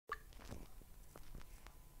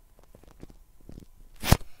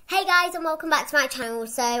Hey guys, and welcome back to my channel.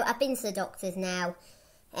 So I've been to the doctors now.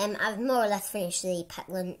 I've more or less finished the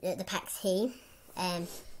PAX-T.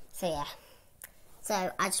 So yeah.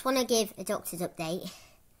 So I just want to give a doctor's update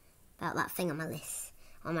about that thing on my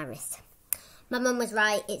wrist. My mum was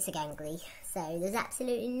right, it's a gangly. So there's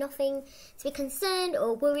absolutely nothing to be concerned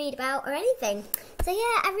or worried about or anything. So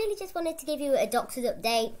yeah, I really just wanted to give you a doctor's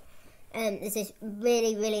update. There's this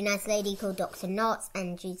really nice lady called Dr. Knott,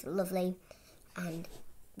 and she's lovely. And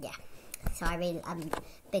yeah, so I'm a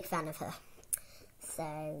big fan of her.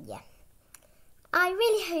 So yeah, I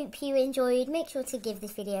really hope you enjoyed. Make sure to give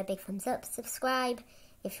this video a big thumbs up, subscribe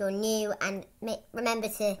if you're new, and remember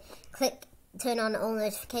to turn on all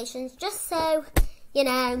notifications, just so you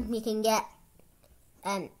know you can get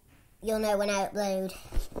you'll know when I upload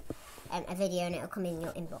a video and it'll come in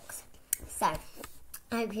your inbox. So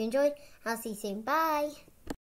I hope you enjoyed. I'll see you soon. Bye.